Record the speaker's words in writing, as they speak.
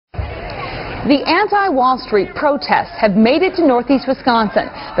The anti-Wall Street protests have made it to Northeast Wisconsin.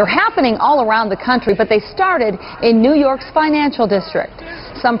 They're happening all around the country, but they started in New York's financial district.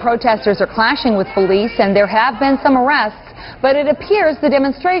 Some protesters are clashing with police, and there have been some arrests, but it appears the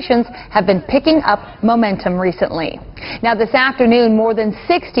demonstrations have been picking up momentum recently. Now, this afternoon, more than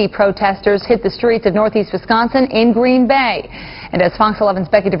 60 protesters hit the streets of Northeast Wisconsin in Green Bay. And as Fox 11's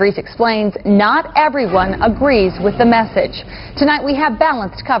Becky DeVries explains, not everyone agrees with the message. Tonight, we have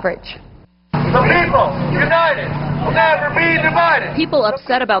balanced coverage. The people, united, will never be divided. People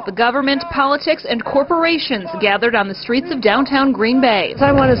upset about the government, politics, and corporations gathered on the streets of downtown Green Bay.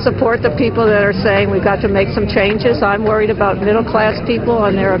 I want to support the people that are saying we've got to make some changes. I'm worried about middle-class people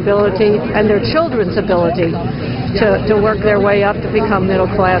and their ability and their children's ability to work their way up to become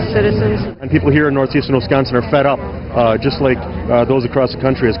middle-class citizens. And people here in northeastern Wisconsin are fed up, just like those across the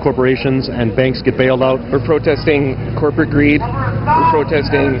country, as corporations and banks get bailed out. We're protesting corporate greed. We're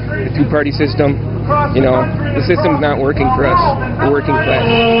protesting the two-party system. You know, the system's not working for us, the working class.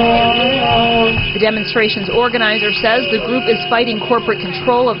 The demonstration's organizer says the group is fighting corporate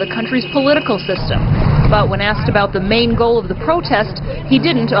control of the country's political system. But when asked about the main goal of the protest, he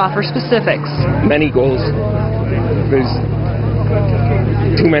didn't offer specifics. Many goals. There's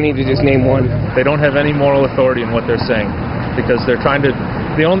too many to just name one. They don't have any moral authority in what they're saying, because they're trying to...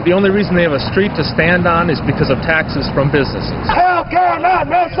 The only reason they have a street to stand on is because of taxes from businesses. Hell, not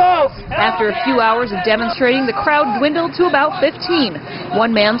missiles! After a few hours of demonstrating, the crowd dwindled to about 15.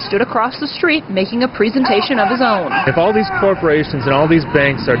 One man stood across the street making a presentation of his own. If all these corporations and all these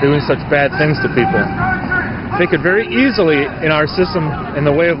banks are doing such bad things to people, they could very easily, in our system and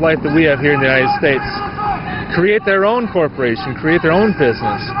the way of life that we have here in the United States, create their own corporation, create their own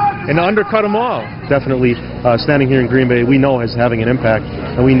business, and undercut them all. Definitely, standing here in Green Bay, we know is having an impact,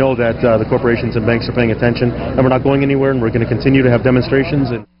 and we know that the corporations and banks are paying attention, and we're not going anywhere, and we're going to continue to have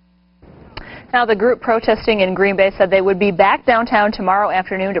demonstrations. Now, the group protesting in Green Bay said they would be back downtown tomorrow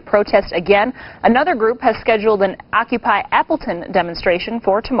afternoon to protest again. Another group has scheduled an Occupy Appleton demonstration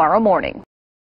for tomorrow morning.